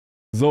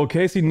So,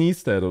 Casey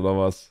Neistat oder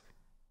was?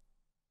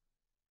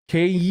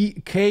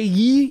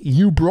 KANYE,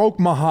 you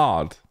broke my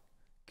heart.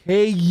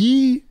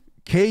 KANYE,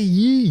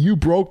 you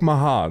broke my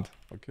heart.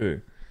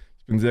 Okay,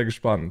 ich bin sehr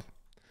gespannt.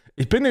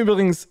 Ich bin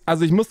übrigens,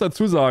 also ich muss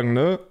dazu sagen,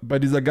 ne, bei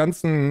dieser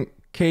ganzen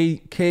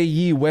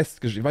Kanye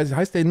West-Geschichte, ich weiß nicht,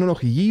 heißt der nur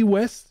noch Ye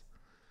West?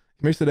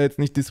 Ich möchte da jetzt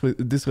nicht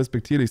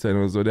disrespektierlich sein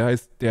oder so, der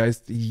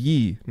heißt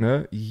Ye,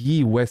 ne?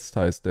 Ye West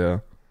heißt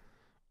der.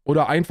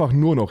 Oder einfach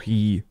nur noch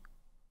Ye.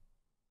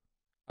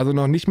 Also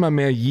noch nicht mal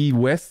mehr Ye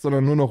West,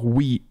 sondern nur noch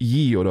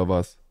Ye oder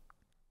was?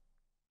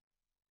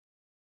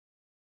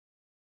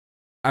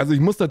 Also ich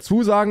muss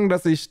dazu sagen,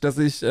 dass ich,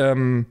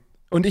 und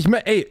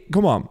ey,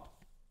 guck mal,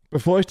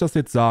 bevor ich das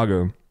jetzt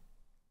sage,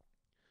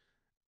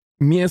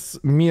 mir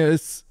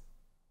ist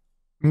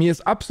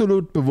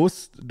absolut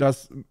bewusst,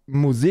 dass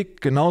Musik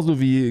genauso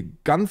wie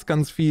ganz,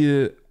 ganz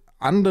viel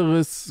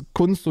anderes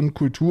Kunst- und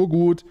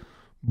Kulturgut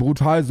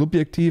brutal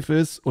subjektiv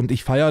ist und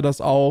ich feiere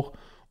das auch.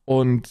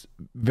 Und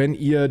wenn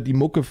ihr die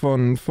Mucke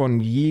von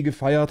Ye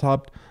gefeiert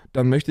habt,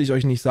 dann möchte ich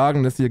euch nicht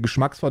sagen, dass ihr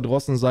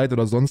geschmacksverdrossen seid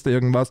oder sonst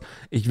irgendwas.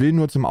 Ich will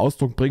nur zum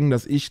Ausdruck bringen,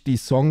 dass ich die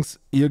Songs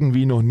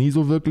irgendwie noch nie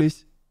so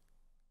wirklich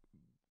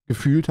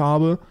gefühlt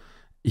habe.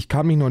 Ich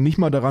kann mich noch nicht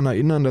mal daran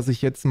erinnern, dass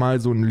ich jetzt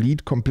mal so ein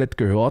Lied komplett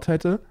gehört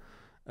hätte,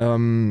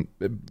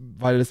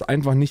 weil es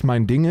einfach nicht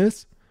mein Ding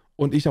ist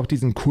und ich auch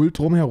diesen Kult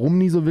drumherum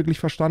nie so wirklich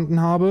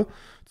verstanden habe.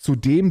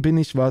 Zudem bin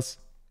ich,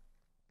 was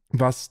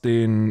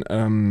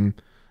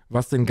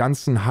den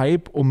ganzen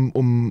Hype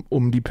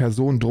um die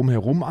Person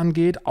drumherum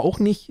angeht, auch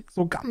nicht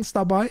so ganz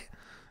dabei,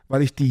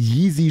 weil ich die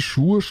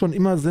Yeezy-Schuhe schon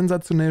immer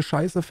sensationell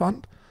scheiße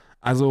fand.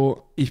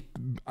 Also ich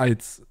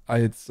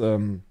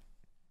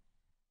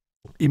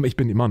ich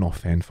bin immer noch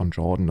Fan von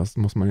Jordan, das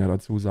muss man ja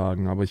dazu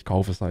sagen, aber ich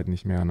kaufe es halt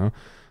nicht mehr, ne?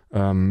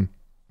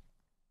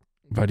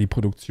 Weil die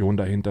Produktion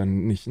dahinter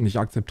nicht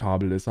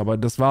akzeptabel ist. Aber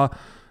das war,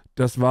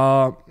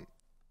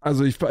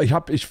 also ich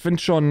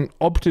finde schon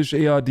optisch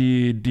eher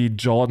die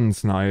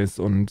Jordans nice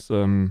und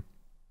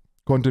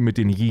konnte mit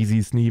den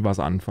Yeezys nie was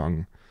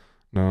anfangen.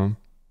 Ne?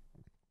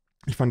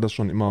 Ich fand das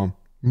schon immer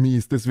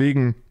mies.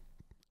 Deswegen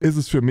ist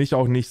es für mich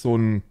auch nicht so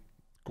ein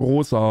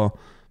großer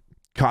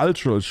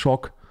Cultural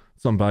Shock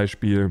zum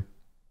Beispiel,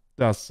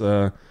 dass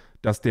der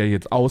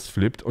jetzt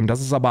ausflippt. Und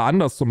das ist aber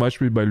anders zum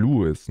Beispiel bei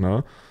Louis.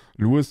 Ne?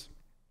 Louis,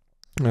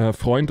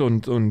 Freund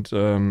und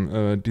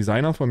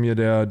Designer von mir,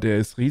 der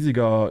ist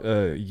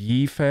riesiger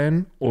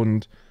Ye-Fan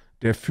und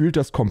der fühlt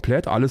das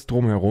komplett, alles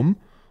drumherum.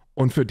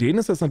 Und für den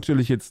ist das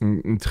natürlich jetzt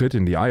ein Tritt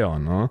in die Eier.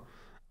 Ne?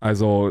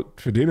 Also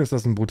für den ist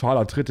das ein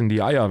brutaler Tritt in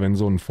die Eier, wenn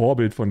so ein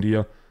Vorbild von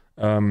dir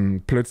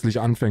plötzlich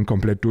anfängt,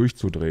 komplett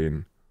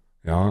durchzudrehen.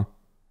 Ja,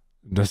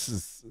 das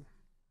ist,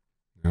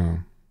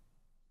 ja.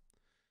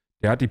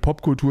 Der hat die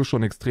Popkultur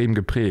schon extrem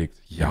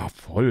geprägt. Ja,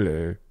 voll,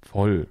 ey.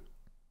 Voll.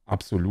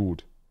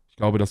 Absolut. Ich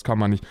glaube, das kann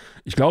man nicht.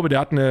 Ich glaube,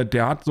 der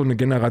hat so eine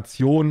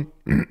Generation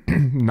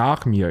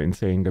nach mir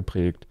insane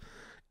geprägt.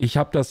 Ich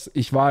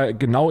war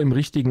genau im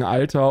richtigen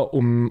Alter,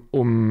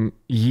 um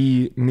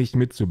Ye nicht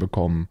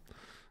mitzubekommen.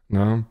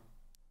 Ne?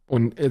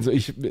 Und also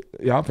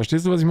ja,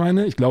 verstehst du, was ich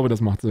meine? Ich glaube,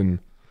 das macht Sinn.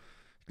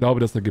 Ich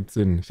glaube, das ergibt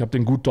Sinn. Ich habe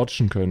den gut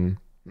dodgen können.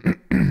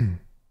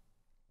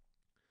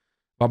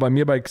 War bei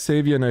mir bei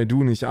Xavier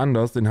Naidoo nicht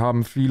anders. Den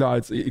haben viele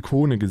als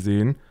Ikone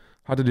gesehen.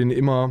 Hatte den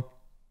immer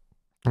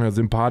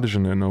sympathisch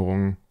in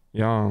Erinnerung.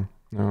 Ja,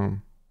 ja.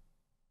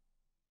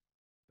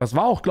 Das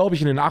war auch, glaube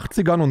ich, in den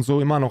 80ern und so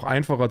immer noch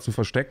einfacher zu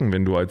verstecken,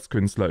 wenn du als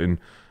Künstlerin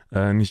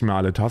nicht mehr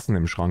alle Tassen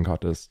im Schrank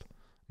hattest.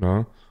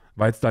 Ne?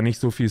 Weil es da nicht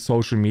so viel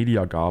Social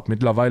Media gab.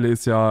 Mittlerweile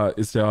ist ja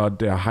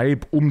der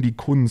Hype um die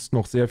Kunst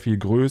noch sehr viel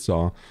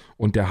größer.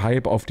 Und der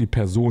Hype auf die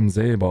Person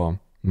selber,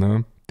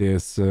 ne? Der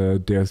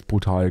ist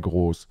brutal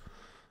groß.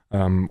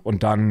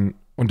 Und dann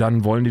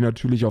wollen die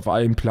natürlich auf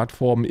allen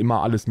Plattformen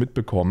immer alles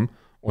mitbekommen.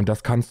 Und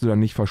das kannst du dann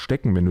nicht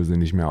verstecken, wenn du sie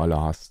nicht mehr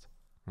alle hast.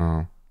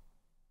 Ja.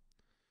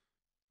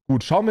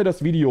 Gut, schauen wir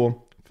das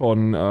Video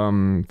von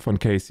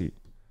Casey.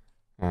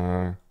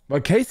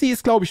 Weil Casey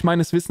ist, glaube ich,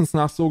 meines Wissens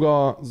nach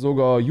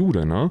sogar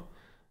Jude, ne?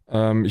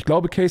 Ich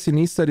glaube, Casey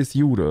Neistat ist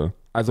Jude.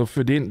 Also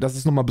für den, das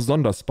ist nochmal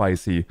besonders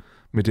spicy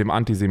mit dem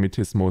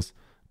Antisemitismus,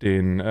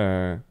 den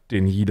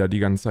Ye da die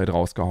ganze Zeit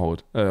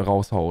raushaut.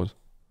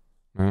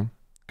 Ne?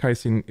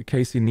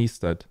 Casey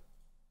Neistat.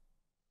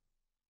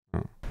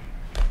 Ja.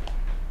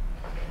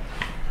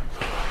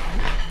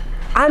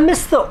 I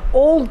miss the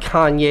old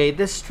Kanye,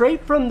 the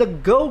straight from the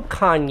go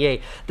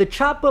Kanye, the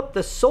chop up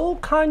the soul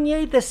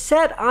Kanye, the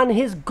set on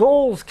his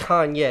goals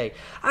Kanye.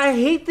 I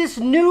hate this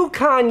new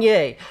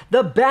Kanye,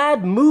 the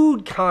bad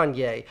mood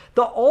Kanye,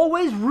 the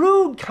always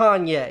rude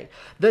Kanye,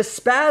 the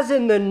spaz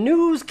in the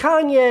news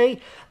Kanye,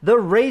 the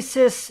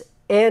racist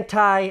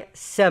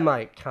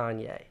anti-Semite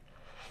Kanye.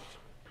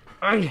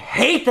 I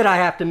hate that I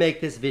have to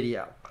make this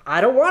video. I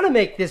don't want to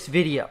make this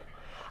video.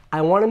 I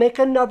want to make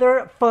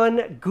another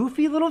fun,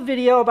 goofy little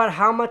video about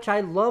how much I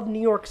love New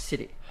York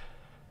City.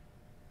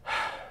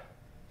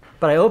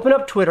 But I open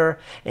up Twitter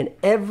and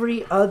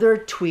every other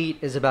tweet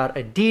is about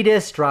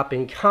Adidas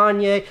dropping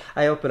Kanye.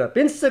 I open up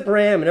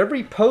Instagram and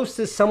every post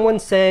is someone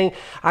saying,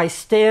 I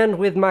stand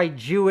with my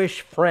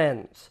Jewish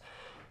friends.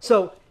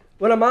 So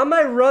when I'm on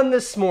my run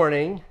this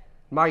morning,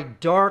 my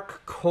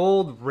dark,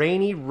 cold,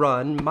 rainy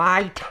run,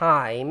 my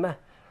time,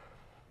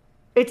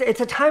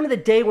 it's a time of the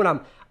day when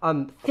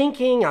I'm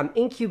thinking, I'm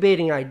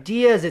incubating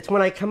ideas. It's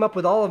when I come up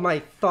with all of my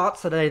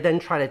thoughts that I then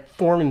try to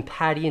form and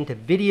patty into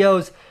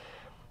videos.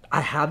 I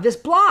have this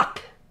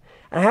block.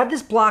 And I have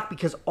this block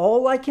because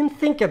all I can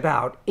think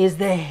about is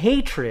the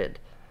hatred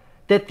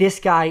that this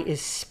guy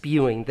is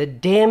spewing, the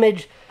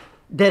damage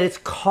that it's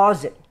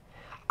causing.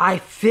 I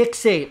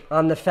fixate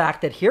on the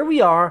fact that here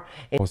we are.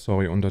 Oh,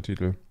 sorry,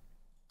 Untertitel.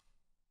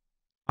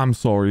 I'm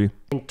sorry.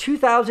 In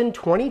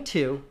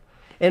 2022,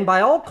 and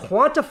by all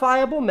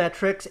quantifiable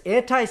metrics,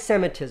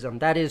 anti-Semitism,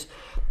 that is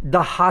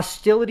the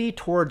hostility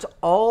towards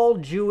all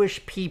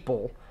Jewish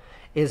people,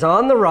 is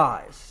on the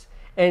rise.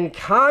 And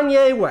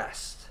Kanye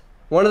West,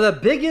 one of the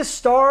biggest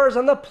stars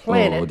on the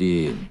planet,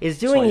 is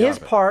doing his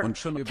part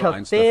to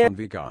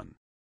fan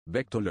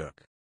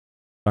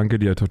Danke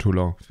dir,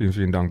 Tatula. Vielen,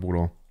 vielen Dank,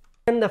 Bruder.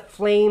 the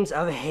flames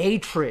of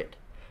hatred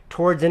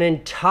towards an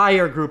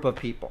entire group of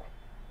people.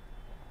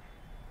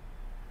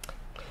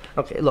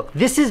 Okay, look,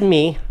 this is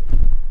me.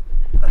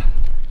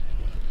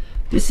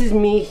 This is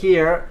me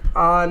here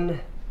on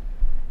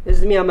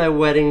my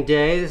wedding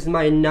day. This is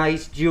my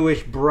nice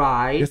Jewish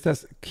bride. Ist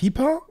das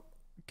Keeper?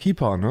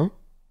 Keeper, ne?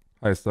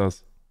 Heißt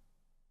das.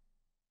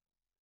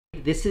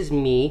 This is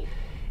me.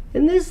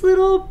 And this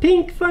little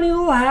pink funny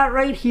little hat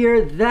right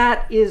here,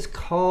 that is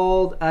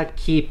called a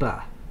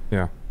kippah.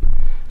 Ja.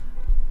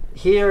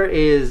 Here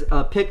is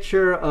a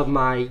picture of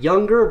my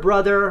younger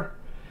brother,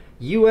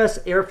 U.S.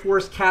 Air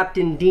Force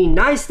Captain Dean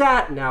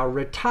Neistat, now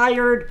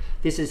retired.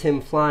 This is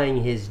him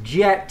flying his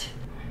jet.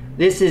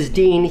 This is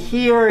Dean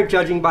here,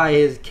 judging by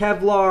his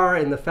Kevlar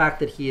and the fact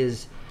that he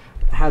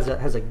has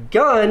a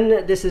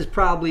gun. This is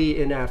probably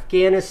in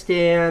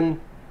Afghanistan.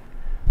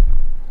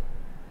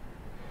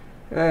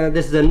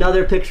 This is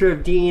another picture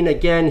of Dean.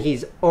 Again,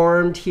 he's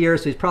armed here,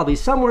 so he's probably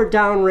somewhere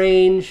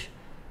downrange.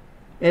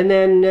 And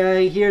then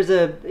here's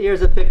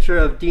a picture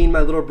of Dean, my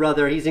little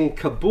brother. He's in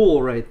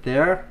Kabul right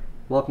there.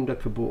 Welcome to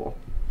Kabul.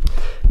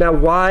 Now,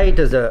 why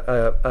does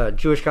a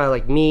Jewish guy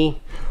like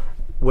me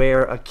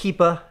wear a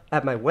kippah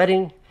at my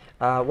wedding?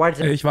 Why does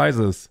it... Ich weiß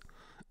es.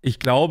 Ich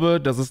glaube,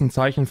 das ist ein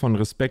Zeichen von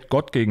Respekt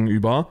Gott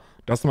gegenüber,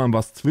 dass man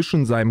was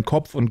zwischen seinem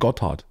Kopf und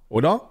Gott hat,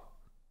 oder?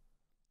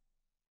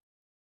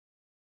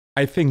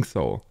 I think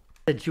so.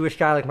 A Jewish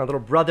guy like my little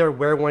brother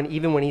wear one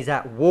even when he's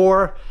at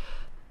war?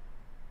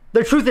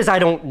 The truth is I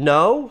don't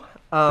know.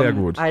 Sehr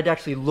gut. I had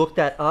actually looked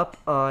that up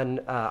on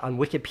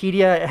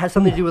Wikipedia. It has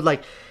something to do with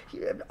like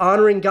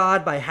honoring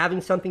God by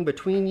having something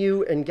between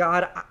you and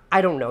God.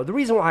 I don't know. The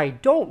reason why I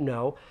don't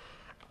know.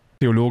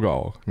 Theologe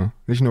auch, ne?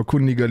 Nicht nur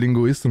kundiger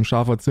Linguist und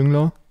scharfer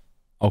Züngler,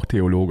 auch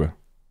Theologe.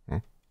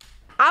 Ne?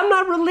 I'm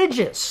not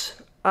religious.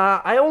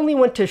 I only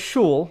went to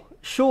shul.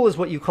 Shul is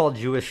what you call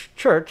Jewish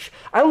church.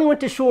 I only went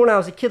to shul when I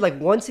was a kid, like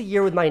once a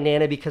year with my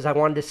nana because I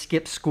wanted to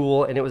skip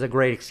school and it was a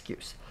great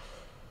excuse.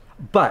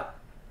 But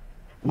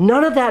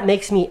none of that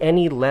makes me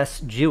any less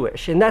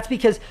Jewish. And that's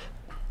because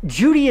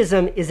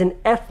Judaism is an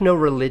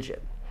ethno-religion.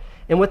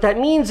 And what that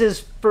means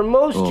is for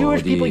most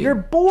Jewish people, you're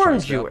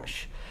born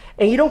Jewish.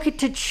 And you don't get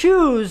to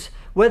choose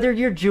whether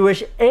you're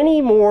Jewish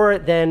any more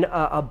than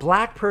a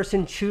black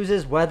person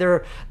chooses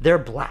whether they're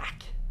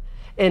black.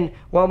 And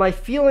while my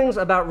feelings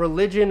about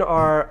religion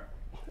are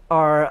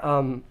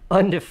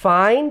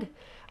undefined,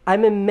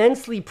 I'm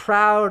immensely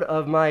proud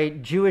of my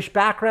Jewish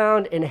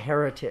background and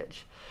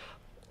heritage.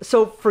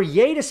 So for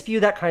Ye to spew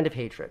that kind of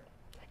hatred,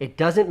 it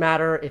doesn't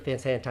matter if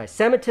it's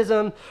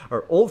anti-Semitism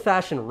or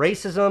old-fashioned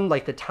racism,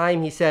 like the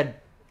time he said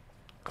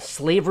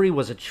slavery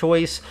was a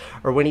choice,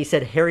 or when he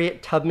said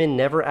Harriet Tubman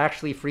never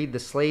actually freed the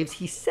slaves.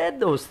 He said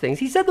those things.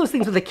 He said those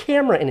things with a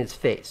camera in his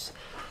face.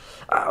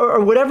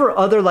 Or whatever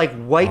other like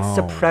white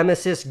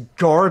supremacist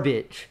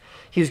garbage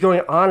he was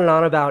going on and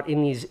on about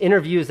in these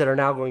interviews that are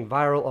now going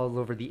viral all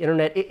over the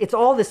internet. It's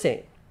all the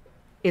same.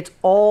 It's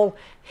all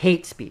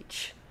hate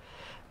speech.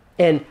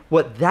 And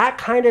what that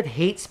kind of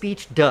hate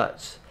speech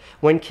does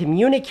when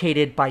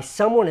communicated by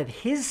someone of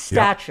his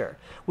stature,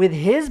 with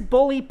his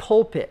bully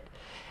pulpit,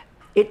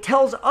 it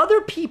tells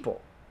other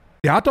people.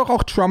 Der hat doch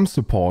auch Trump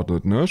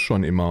supported, ne?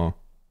 Schon immer.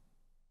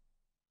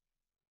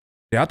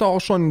 Der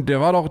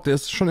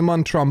ist schon immer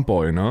ein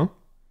Trump-Boy, ne?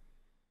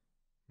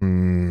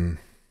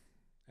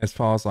 As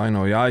far as I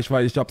know. Ja, ich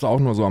hab's auch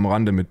nur so am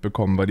Rande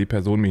mitbekommen, weil die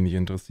Person mich nicht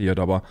interessiert,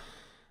 aber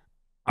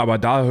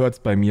da hört's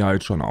bei mir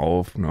halt schon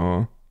auf,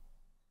 ne?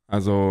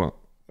 Also,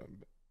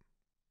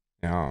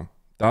 ja,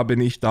 da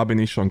bin ich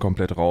schon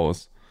komplett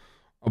raus.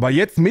 Aber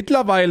jetzt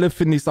mittlerweile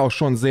finde ich es auch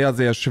schon sehr,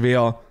 sehr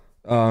schwer,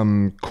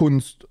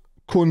 Kunst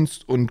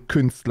und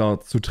Künstler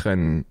zu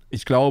trennen.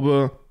 Ich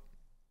glaube,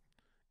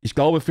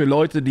 für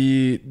Leute,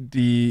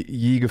 die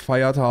je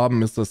gefeiert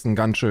haben, ist das ein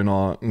ganz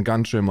schöner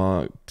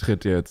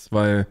Tritt jetzt,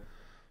 weil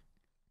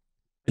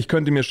ich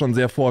könnte mir schon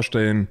sehr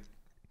vorstellen,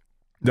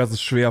 dass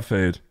es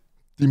schwerfällt,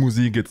 die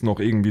Musik jetzt noch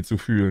irgendwie zu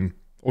fühlen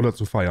oder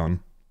zu feiern.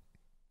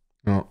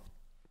 Ja.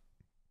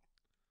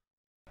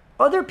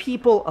 Other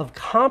people of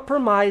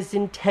compromised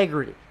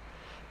integrity.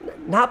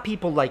 Not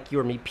people like you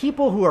or me,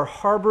 people who are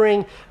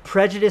harboring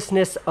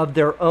prejudiceness of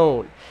their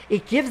own.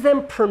 It gives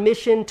them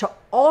permission to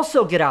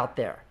also get out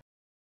there.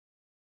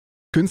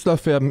 Künstler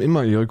färben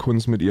immer ihre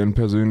Kunst mit ihren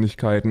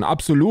Persönlichkeiten.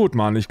 Absolut,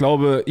 Mann. Ich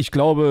glaube,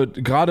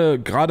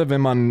 gerade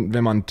wenn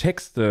man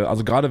Texte,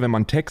 also gerade wenn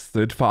man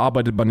textet,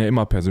 verarbeitet man ja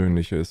immer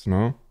Persönliches,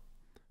 ne?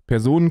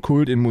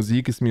 Personenkult in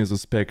Musik ist mir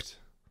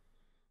suspekt.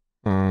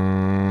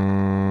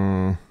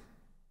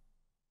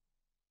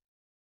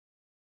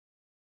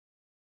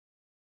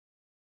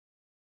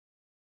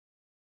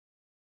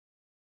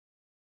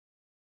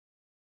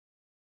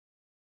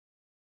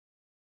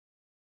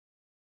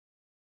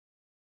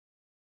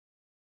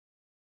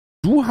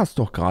 Du hast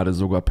doch gerade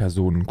sogar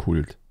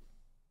Personenkult.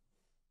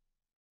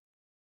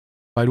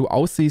 Weil du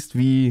aussiehst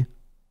wie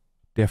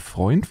der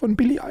Freund von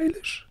Billie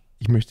Eilish?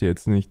 Ich möchte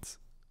jetzt nichts.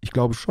 Ich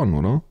glaube schon,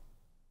 oder?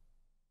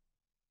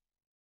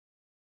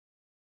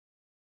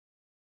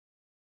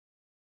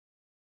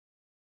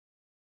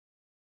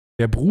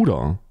 Der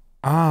Bruder.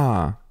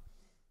 Ah.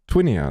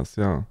 Twiniers,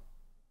 ja.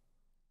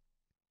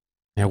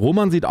 Ja,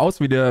 Roman sieht aus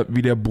wie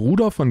der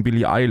Bruder von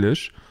Billie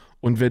Eilish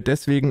und wird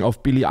deswegen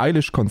auf Billie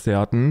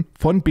Eilish-Konzerten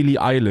von Billie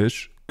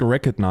Eilish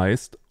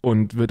gerecognized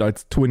und wird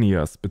als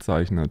Twiniers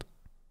bezeichnet.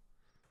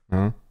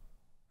 Ja.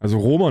 Also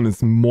Roman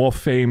ist more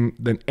fame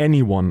than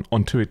anyone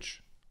on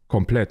Twitch.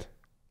 Komplett.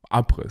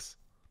 Abriss.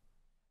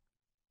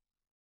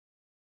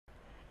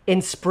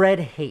 And spread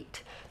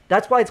hate.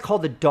 That's why it's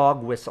called the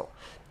dog whistle.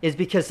 Is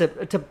because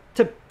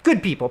to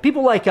good people,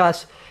 people like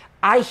us,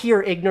 I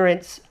hear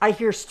ignorance, I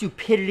hear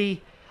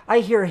stupidity,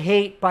 I hear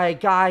hate by a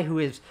guy who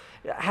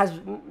has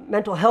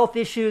mental health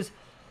issues.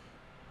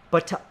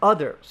 But to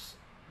others,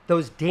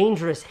 those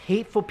dangerous,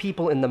 hateful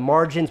people in the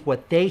margins,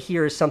 what they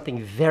hear is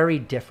something very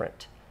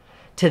different.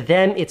 To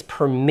them, it's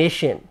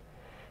permission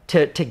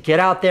to get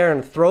out there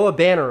and throw a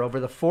banner over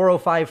the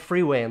 405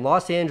 freeway in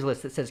Los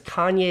Angeles that says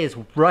Kanye is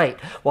right,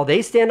 while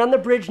they stand on the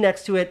bridge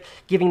next to it,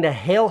 giving the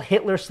Hail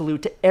Hitler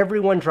salute to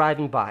everyone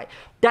driving by.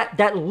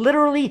 That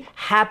literally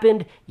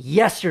happened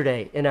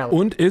yesterday in LA.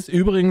 Und ist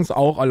übrigens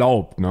auch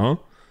erlaubt, ne?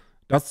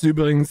 Das ist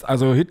übrigens,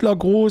 also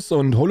Hitlergruß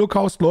und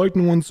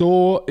Holocaustleugnung und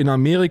so, in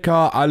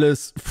Amerika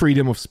alles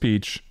Freedom of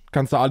Speech.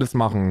 Kannst du alles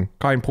machen,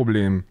 kein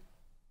Problem.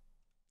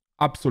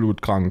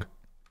 Absolut krank.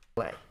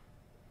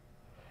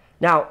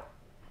 Now,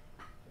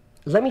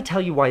 let me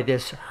tell you why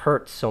this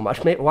hurts so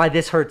much, why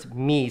this hurts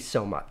me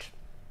so much.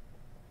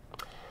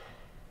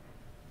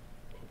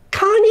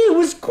 Kanye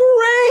was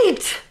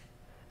great!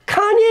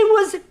 Kanye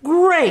was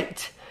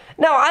great!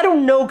 Now, I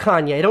don't know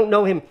Kanye. I don't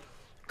know him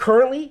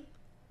currently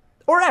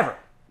or ever.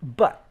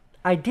 But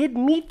I did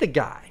meet the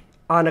guy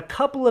on a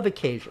couple of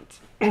occasions.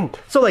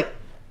 So like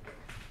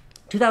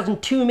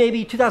 2002,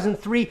 maybe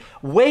 2003,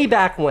 way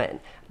back when.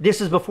 This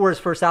is before his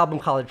first album,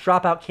 College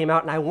Dropout, came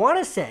out. And I want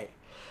to say,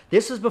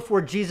 this was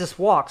before Jesus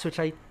Walks, which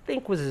I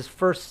think was his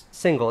first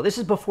single. This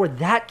is before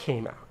that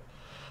came out.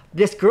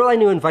 This girl I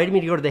knew invited me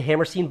to go to the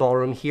Hammerstein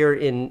Ballroom here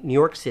in New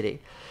York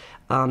City.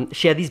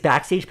 She had these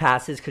backstage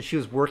passes because she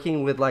was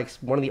working with like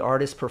one of the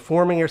artists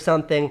performing or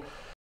something.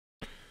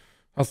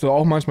 Hast du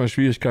auch manchmal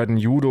Schwierigkeiten,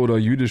 Jude oder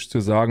Jüdisch zu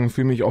sagen?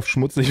 Fühl mich oft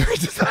schmutzig, wenn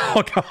ich das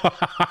sage.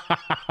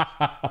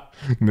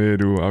 Nee,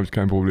 du, hab ich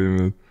kein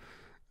Problem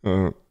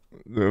mit.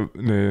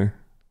 Nee.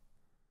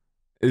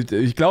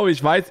 Ich glaube,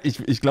 ich weiß,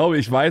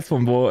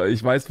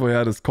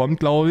 woher das kommt,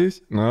 glaube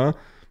ich, ne?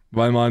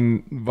 Weil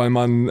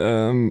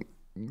man,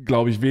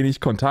 glaube ich,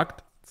 wenig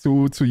Kontakt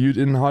zu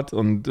JüdInnen hat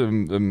und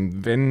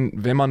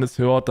wenn man es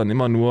hört, dann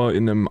immer nur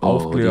in einem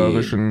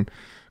aufklärerischen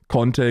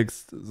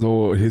Kontext,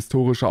 so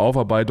historische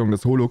Aufarbeitung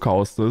des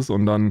Holocaustes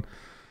und dann,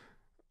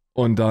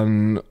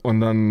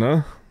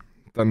 ne?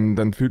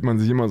 Dann fühlt man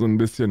sich immer so ein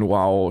bisschen,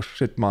 wow,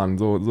 shit, Mann,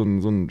 so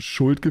ein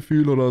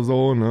Schuldgefühl oder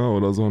so, ne?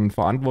 Oder so ein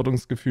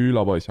Verantwortungsgefühl,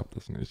 aber ich habe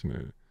das nicht,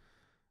 ne.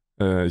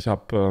 Ich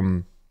hab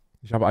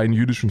einen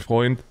jüdischen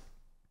Freund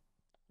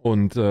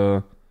und,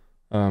 oder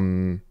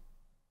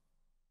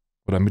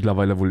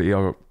mittlerweile wohl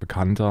eher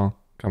Bekannter,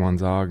 kann man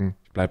sagen.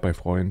 Ich bleib bei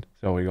Freund,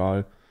 ist ja auch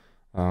egal.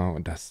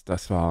 Und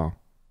das war,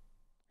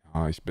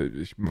 ja, ich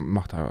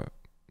mach da,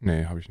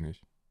 nee, habe ich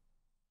nicht.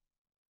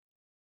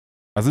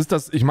 Was ist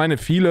das? Ich meine,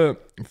 viele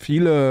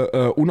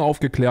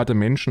unaufgeklärte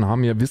Menschen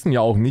wissen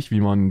ja auch nicht, wie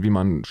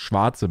man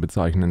Schwarze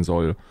bezeichnen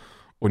soll.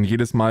 Und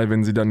jedes Mal,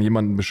 wenn sie dann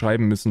jemanden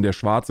beschreiben müssen, der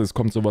schwarz ist,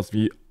 kommt sowas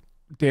wie,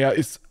 der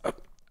ist,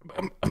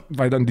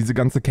 weil dann diese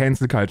ganze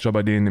Cancel Culture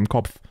bei denen im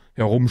Kopf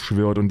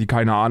herumschwirrt und die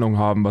keine Ahnung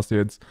haben, was sie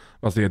jetzt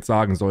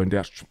sagen sollen.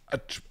 Ich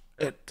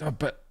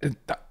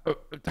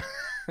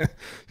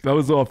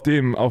glaube, so auf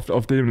dem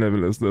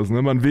Level ist das.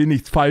 Ne? Man will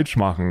nichts falsch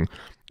machen.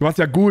 Was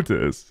ja gut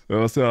ist.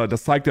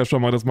 Das zeigt ja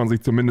schon mal, dass man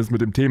sich zumindest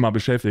mit dem Thema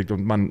beschäftigt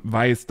und man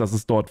weiß, dass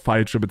es dort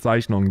falsche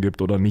Bezeichnungen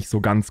gibt oder nicht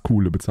so ganz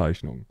coole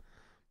Bezeichnungen.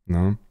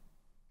 Ne?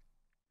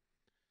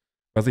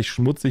 Was ich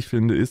schmutzig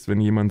finde, ist,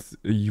 wenn jemand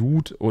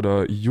Jud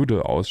oder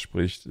Jude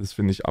ausspricht. Das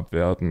finde ich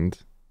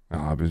abwertend. Ja,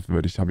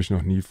 habe ich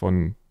noch nie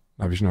von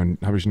Habe ich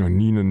noch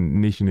nie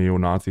einen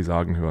Nicht-Neonazi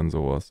sagen hören,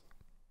 sowas.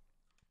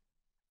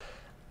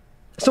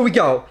 So we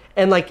go,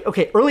 and like,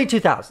 okay, early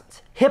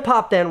 2000s.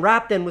 Hip-hop then,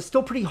 rap then was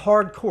still pretty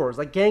hardcore. It was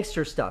like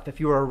gangster stuff. If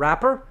you were a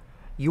rapper,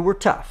 you were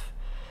tough.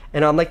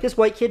 And I'm like this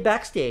white kid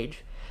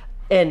backstage,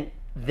 and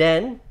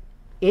then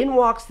in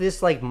walks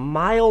this like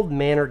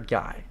mild-mannered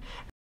guy.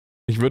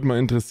 Ich würde mal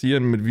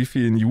interessieren, mit wie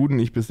vielen Juden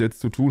ich bis jetzt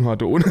zu tun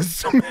hatte, ohne es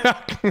zu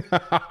merken.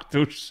 Ach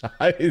du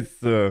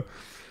Scheiße.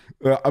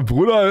 Ja,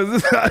 Bruder,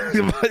 das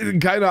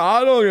ist keine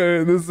Ahnung,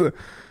 ey.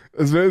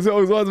 Es wäre ja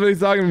auch so, als wenn ich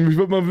sagen, ich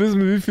würde mal wissen,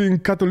 mit wie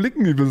vielen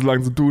Katholiken ich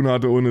bislang zu tun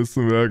hatte, ohne es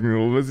zu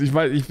merken.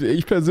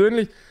 Ich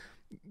persönlich,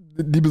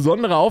 die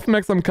besondere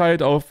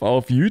Aufmerksamkeit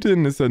auf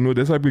Jüdinnen ist ja nur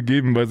deshalb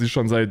gegeben, weil sie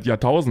schon seit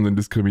Jahrtausenden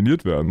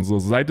diskriminiert werden. So,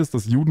 seit es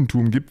das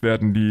Judentum gibt,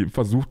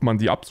 versucht man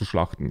die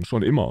abzuschlachten.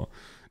 Schon immer.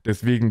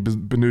 Deswegen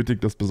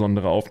benötigt das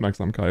besondere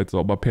Aufmerksamkeit. So,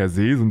 aber per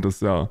se sind das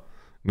ja,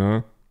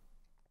 ne?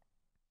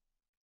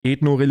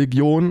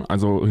 Ethnoreligion,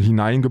 also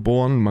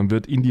hineingeboren. Man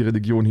wird in die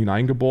Religion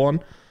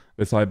hineingeboren.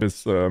 Weshalb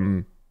es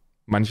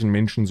manchen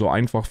Menschen so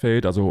einfach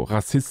fällt, also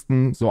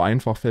Rassisten so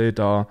einfach fällt,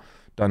 da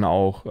dann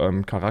auch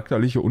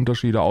charakterliche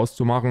Unterschiede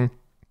auszumachen.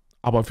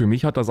 Aber für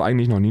mich hat das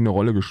eigentlich noch nie eine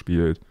Rolle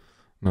gespielt.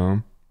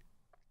 Ne?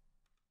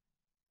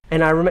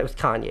 And I remember, it was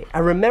Kanye. I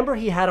remember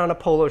he had on a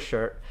polo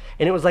shirt,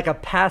 and it was like a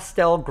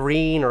pastel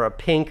green or a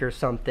pink or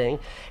something,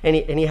 and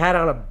he had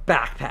on a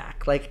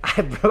backpack. Like,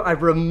 I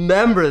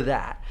remember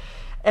that.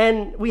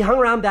 And we hung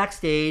around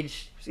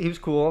backstage. He was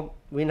cool.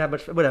 We didn't have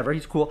much, whatever,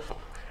 he's cool.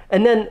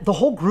 And then the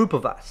whole group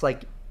of us,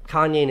 like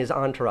Kanye and his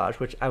entourage,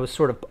 which I was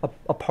sort of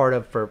a part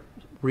of for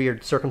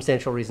weird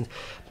circumstantial reasons,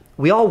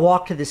 we all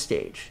walked to the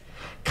stage.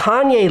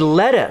 Kanye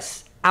led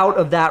us out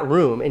of that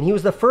room, and he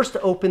was the first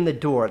to open the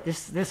door.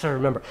 This I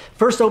remember.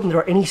 First to open the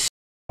door, and he...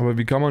 Aber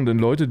wie kann man denn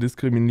Leute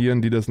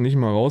diskriminieren, die das nicht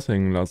mal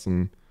raushängen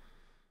lassen?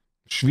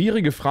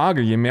 Schwierige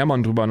Frage, je mehr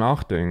man drüber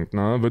nachdenkt.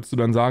 Ne? Würdest du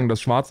dann sagen,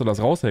 dass Schwarze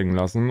das raushängen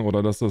lassen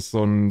oder dass das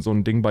so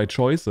ein Ding by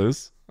Choice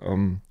ist?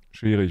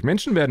 Schwierig.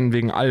 Menschen werden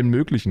wegen allem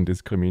Möglichen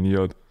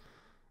diskriminiert.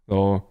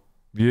 So,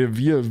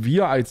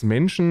 wir als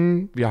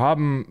Menschen, wir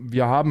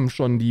haben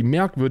schon die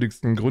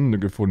merkwürdigsten Gründe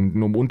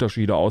gefunden, um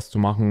Unterschiede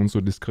auszumachen und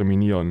zu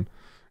diskriminieren.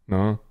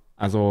 Ne?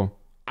 Also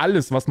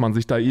alles, was man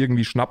sich da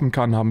irgendwie schnappen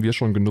kann, haben wir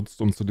schon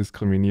genutzt, um zu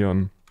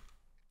diskriminieren.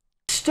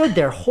 Stood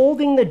there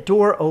holding the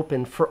door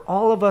open for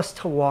all of us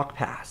to walk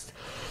past.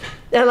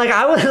 And like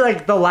I was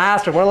like the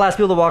last or one of the last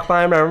people to walk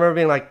by him. I remember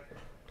being like,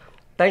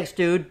 thanks,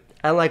 dude,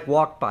 and like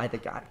walked by the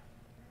guy.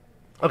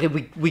 Okay,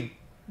 we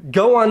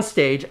go on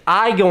stage.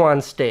 I go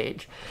on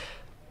stage.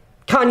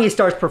 Kanye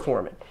starts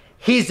performing.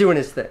 He's doing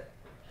his thing.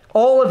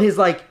 All of his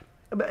like,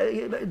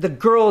 the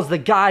girls, the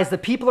guys, the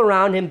people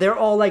around him, they're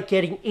all like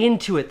getting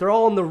into it. They're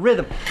all in the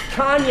rhythm.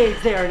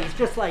 Kanye's there and he's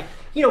just like,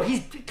 you know,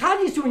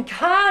 Kanye's doing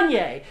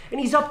Kanye. And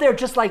he's up there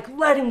just like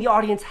letting the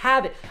audience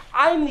have it.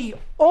 I'm the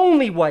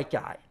only white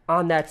guy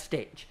on that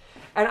stage.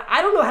 And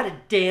I don't know how to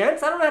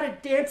dance. I don't know how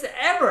to dance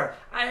ever.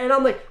 And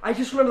I'm like, I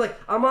just remember like,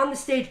 I'm on the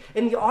stage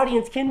and the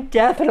audience can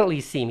definitely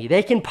see me.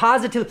 They can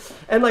positively,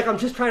 and like, I'm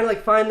just trying to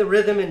like find the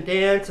rhythm and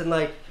dance and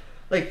like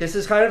this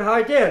is kind of how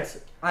I dance.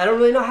 I don't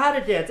really know how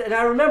to dance. And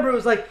I remember it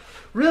was like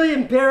really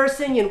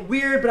embarrassing and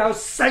weird, but I was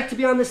psyched to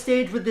be on the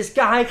stage with this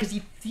guy because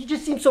he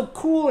just seemed so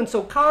cool and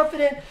so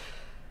confident.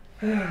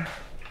 It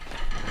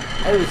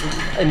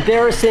was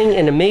embarrassing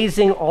and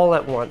amazing all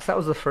at once. That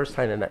was the first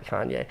time I met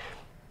Kanye.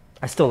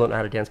 I still don't know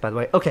how to dance, by the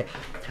way. Okay,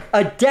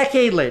 a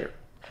decade later,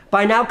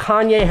 by now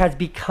Kanye has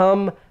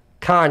become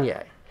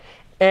Kanye.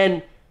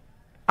 And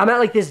I'm at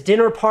like this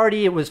dinner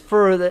party. It was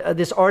for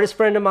this artist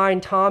friend of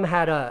mine. Tom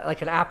had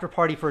like an after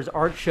party for his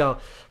art show.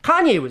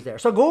 Kanye was there.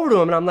 So I go over to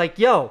him and I'm like,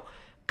 yo,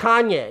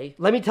 Kanye,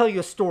 let me tell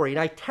you a story. And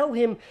I tell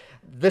him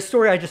the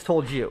story I just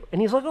told you. And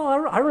he's like, oh,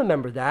 I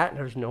remember that. And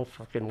there's no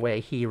fucking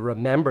way he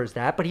remembers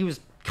that. But he was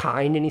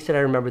kind and he said, I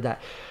remember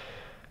that.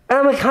 And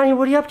I'm like, Kanye,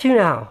 what are you up to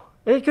now?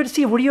 Hey, good to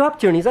see you. What are you up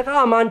to? And he's like,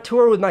 oh, I'm on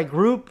tour with my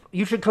group.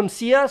 You should come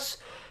see us.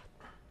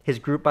 His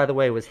group, by the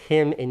way, was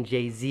him and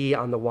Jay-Z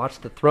on the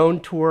Watch the Throne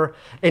tour.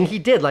 And he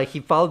did, like,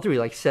 he followed through. He,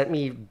 like, sent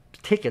me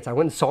tickets. I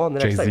went and saw him the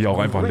next night. Jay-Z auch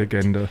einfach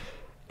Legende.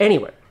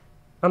 Anyway,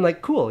 I'm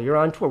like, cool, you're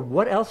on tour.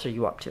 What else are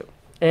you up to?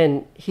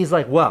 And he's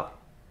like, well,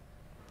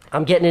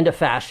 I'm getting into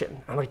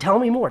fashion. I'm like, tell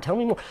me more, tell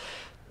me more.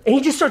 And he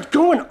just starts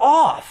going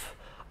off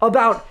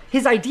about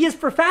his ideas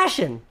for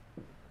fashion.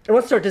 And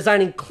wants to start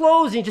designing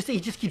clothes, and he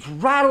just keeps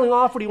rattling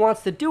off what he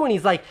wants to do, and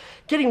he's like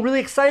getting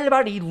really excited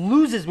about it. He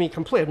loses me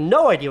completely. I have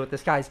no idea what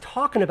this guy's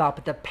talking about,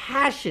 but the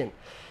passion.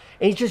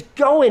 And he's just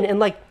going, and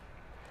like,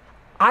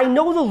 I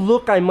know the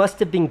look I must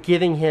have been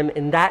giving him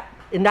in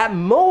that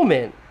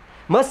moment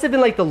must have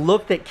been like the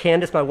look that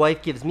Candace, my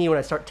wife, gives me when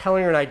I start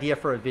telling her an idea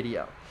for a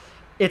video.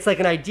 It's like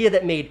an idea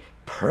that made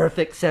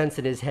perfect sense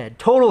in his head,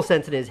 total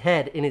sense in his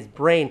head, in his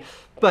brain.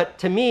 But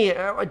to me,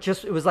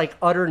 it was like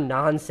utter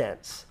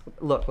nonsense.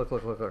 Look,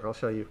 I'll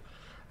show you.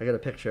 I got a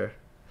picture.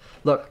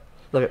 Look,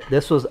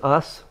 this was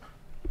us.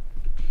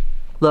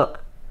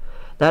 Look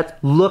at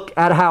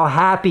how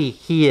happy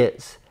he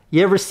is.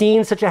 You ever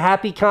seen such a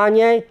happy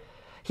Kanye?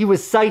 He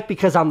was psyched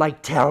because I'm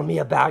like, tell me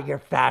about your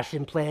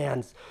fashion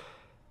plans.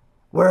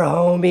 We're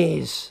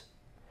homies.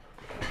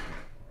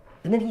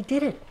 And then he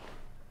did it.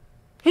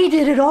 He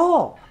did it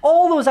all.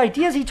 All those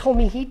ideas he told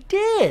me he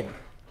did.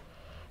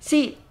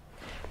 See,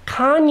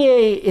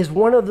 Kanye is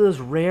one of those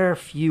rare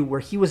few where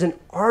he was an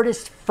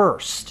artist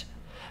first.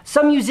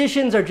 Some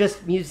musicians are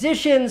just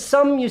musicians.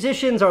 Some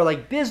musicians are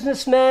like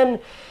businessmen.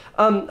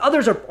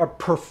 Others are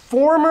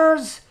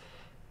performers.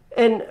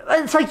 And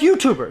it's like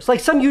YouTubers. Like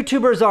some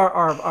YouTubers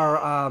are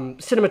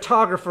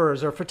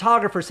cinematographers or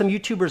photographers. Some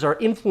YouTubers are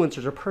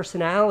influencers or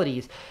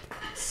personalities.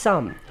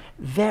 Some,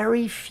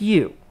 very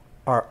few,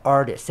 are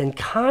artists. And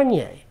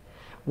Kanye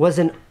was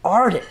an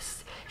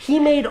artist. He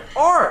made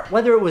art,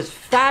 whether it was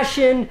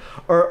fashion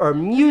or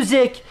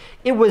music.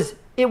 It was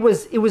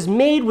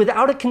made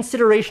without a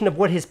consideration of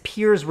what his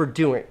peers were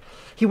doing.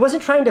 He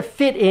wasn't trying to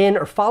fit in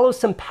or follow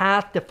some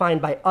path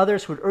defined by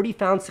others who had already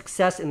found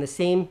success in the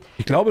same.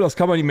 Ich glaube, das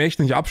kann man ihm echt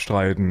nicht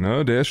abstreiten,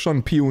 ne? Der ist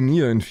schon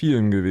Pionier in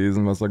vielen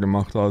gewesen, was er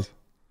gemacht hat.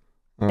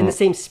 Ja. In the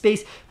same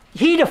space.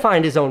 He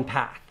defined his own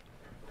path.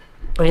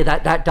 Okay,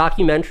 that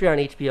documentary on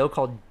HBO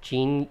called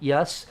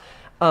Genius,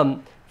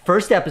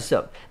 first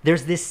episode,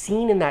 there's this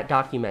scene in that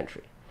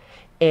documentary.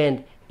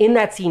 And in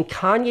that scene,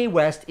 Kanye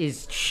West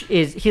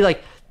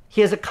he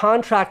has a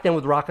contract then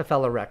with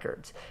Rockefeller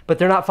Records, but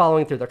they're not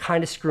following through. They're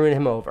kind of screwing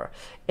him over.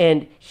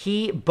 And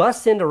he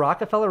busts into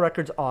Rockefeller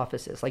Records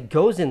offices, like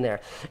goes in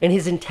there, and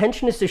his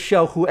intention is to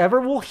show whoever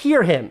will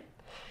hear him,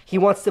 he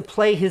wants to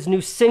play his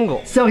new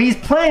single. So he's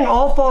playing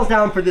All Falls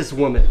Down for this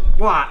woman.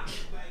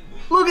 Watch.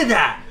 Look at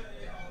that.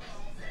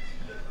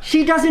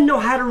 She doesn't know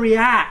how to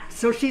react,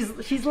 so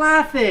she's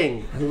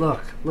laughing. And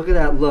look at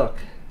that look.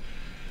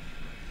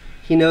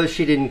 He knows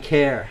she didn't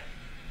care.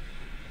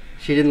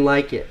 She didn't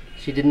like it.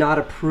 She did not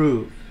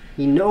approve.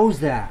 He knows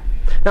that.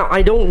 Now,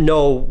 I don't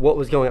know what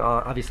was going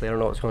on. Obviously, I don't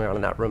know what was going on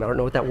in that room. I don't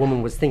know what that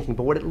woman was thinking,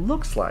 but what it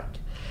looks like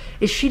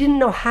is she didn't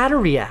know how to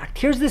react.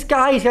 Here's this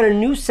guy, he's got a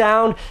new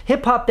sound.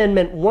 Hip hop then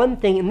meant one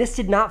thing, and this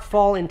did not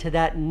fall into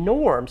that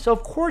norm. So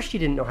of course she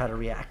didn't know how to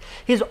react.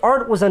 His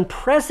art was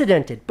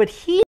unprecedented, but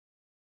he...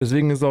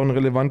 Deswegen ist auch ein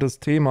relevantes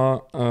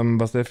Thema,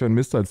 was er für einen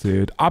Mist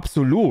erzählt.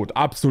 Absolut,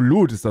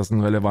 absolut ist das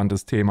ein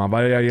relevantes Thema,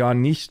 weil er ja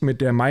nicht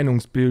mit der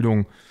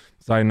Meinungsbildung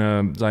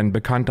seinen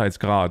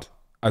Bekanntheitsgrad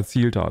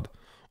erzielt hat.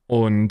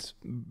 Und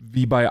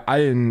wie bei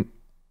allen,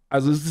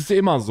 also es ist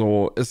immer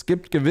so, es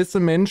gibt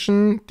gewisse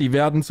Menschen, die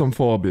werden zum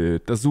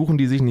Vorbild. Das suchen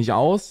die sich nicht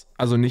aus,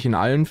 also nicht in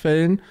allen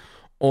Fällen.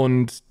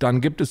 Und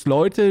dann gibt es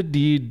Leute,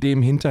 die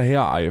dem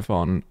hinterher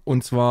eifern.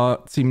 Und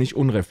zwar ziemlich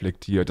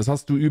unreflektiert. Das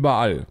hast du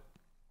überall.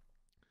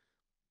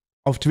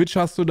 Auf Twitch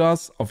hast du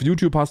das, auf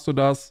YouTube hast du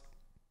das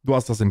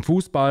das im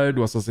Fußball,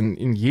 du hast das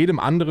in jedem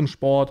anderen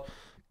Sport.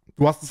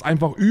 Du hast es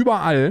einfach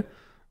überall,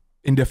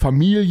 in der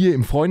Familie,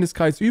 im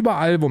Freundeskreis,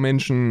 überall, wo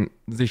Menschen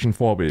sich ein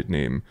Vorbild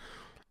nehmen.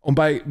 Und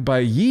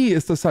bei Yi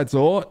ist es halt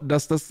so,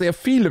 dass das sehr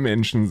viele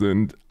Menschen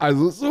sind.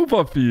 Also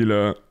super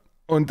viele.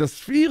 Und das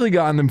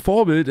Schwierige an einem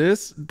Vorbild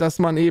ist, dass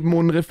man eben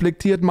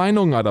unreflektiert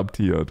Meinungen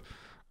adaptiert.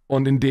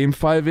 Und in dem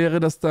Fall wäre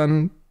das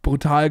dann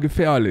brutal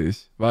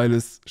gefährlich, weil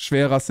es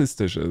schwer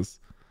rassistisch ist.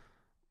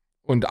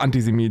 Und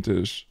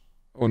antisemitisch.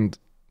 Und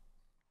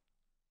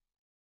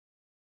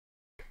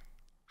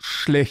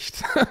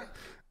schlecht.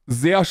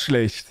 Sehr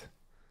schlecht.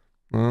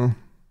 Ja.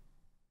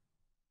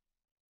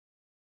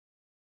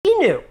 He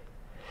knew.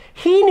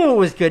 He knew it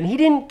was good, and he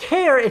didn't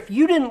care if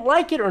you didn't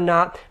like it or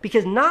not,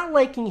 because not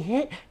liking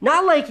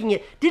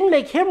it didn't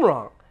make him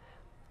wrong.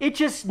 It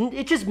just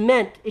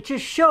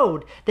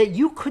showed that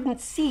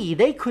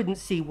they couldn't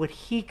see what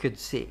he could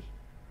see.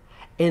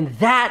 And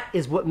that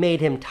is what made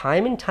him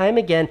time and time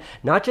again,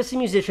 not just a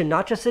musician,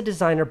 not just a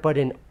designer, but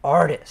an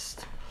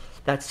artist.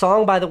 That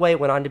song, by the way,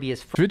 went on to be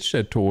his...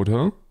 Twitch-Chat tot,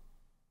 hä?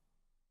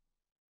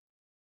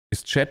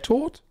 Ist Chat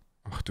tot?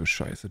 Ach du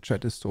Scheiße,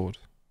 Chat ist tot.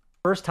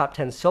 First top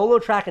 10 solo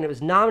track, and it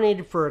was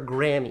nominated for a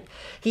Grammy.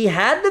 He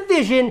had the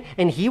vision,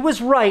 and he was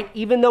right,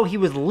 even though he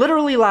was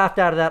literally laughed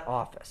out of that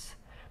office.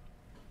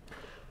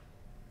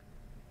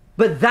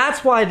 But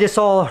that's why this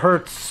all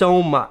hurts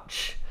so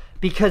much.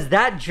 Because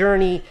that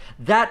journey,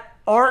 that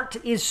art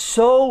is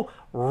so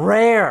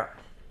rare.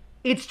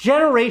 It's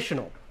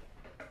generational.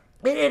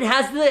 It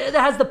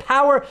has the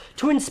power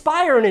to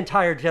inspire an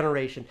entire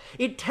generation.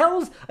 It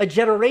tells a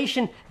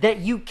generation that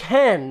you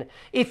can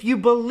if you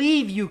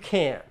believe you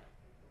can.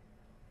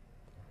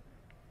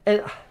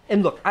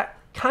 And look,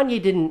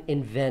 Kanye didn't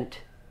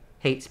invent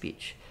hate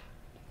speech.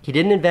 He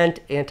didn't invent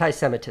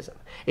anti-Semitism.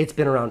 It's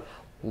been around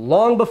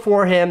long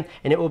before him,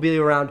 and it will be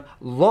around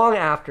long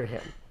after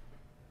him.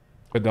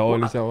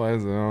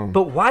 Bedauerlicherweise, ja.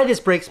 But why this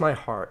breaks my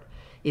heart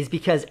is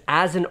because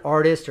as an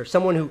artist or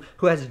someone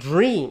who has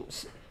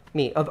dreams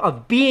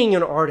of being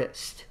an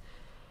artist,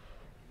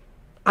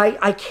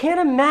 I can't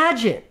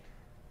imagine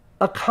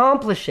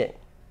accomplishing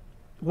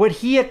what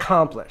he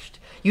accomplished,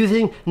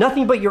 using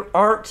nothing but your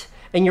art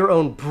and your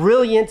own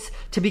brilliance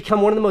to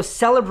become one of the most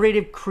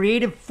celebrated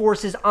creative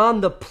forces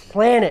on the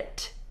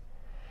planet.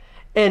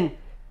 And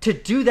to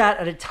do that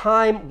at a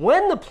time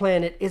when the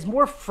planet is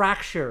more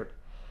fractured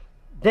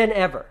than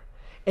ever.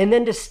 And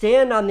then to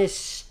stand on this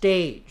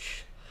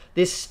stage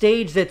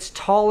that's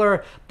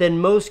taller than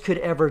most could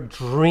ever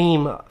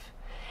dream of,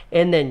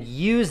 and then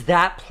use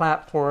that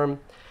platform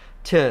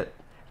to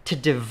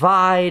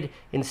divide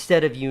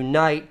instead of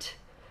unite,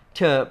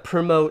 to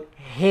promote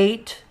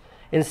hate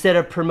instead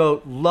of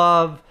promote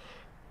love,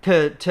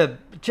 to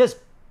just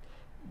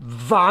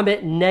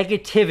vomit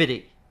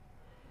negativity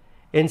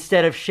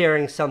instead of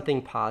sharing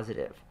something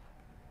positive.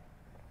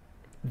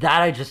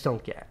 That I just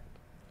don't get.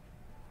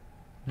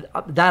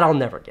 That I'll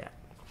never get.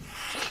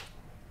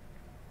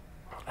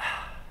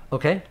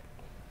 Okay?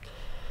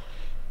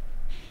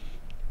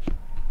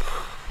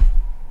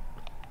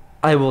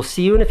 I will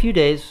see you in a few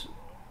days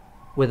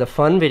with a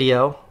fun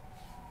video.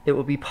 It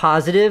will be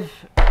positive,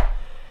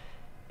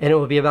 and it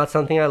will be about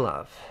something I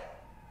love.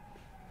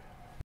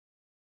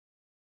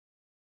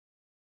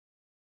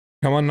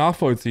 Kann man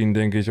nachvollziehen,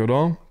 denke ich,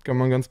 oder? Kann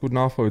man ganz gut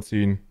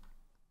nachvollziehen.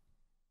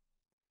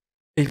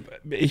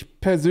 Ich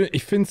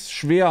persönlich, finde es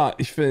schwer.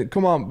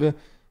 Guck mal.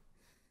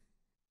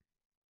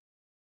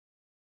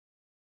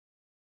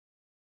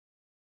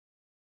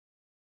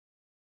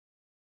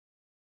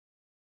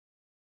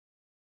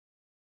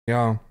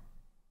 Ja.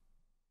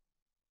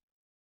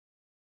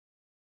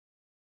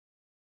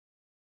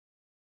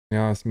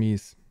 Ja, ist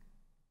mies.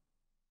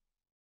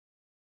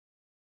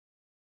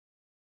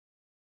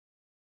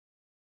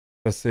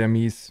 Das ist sehr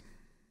mies.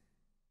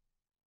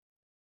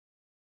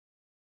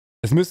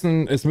 Es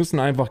müssen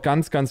einfach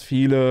ganz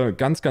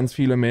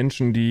viele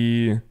Menschen,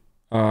 die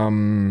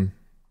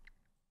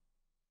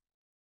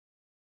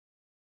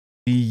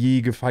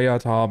je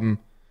gefeiert haben,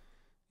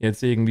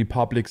 jetzt irgendwie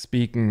Public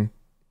Speaken.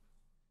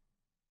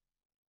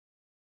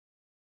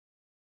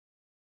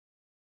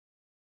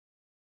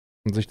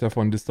 Und sich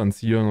davon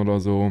distanzieren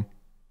oder so.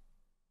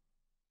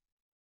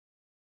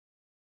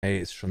 Ey,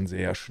 ist schon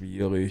sehr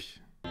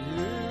schwierig. You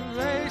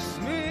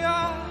raise me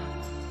up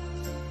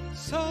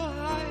so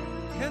I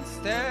can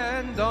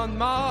stand on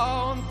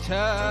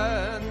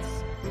mountains.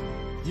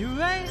 You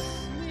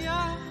raise me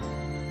up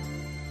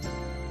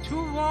to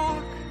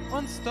walk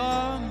on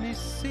stormy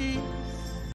seas.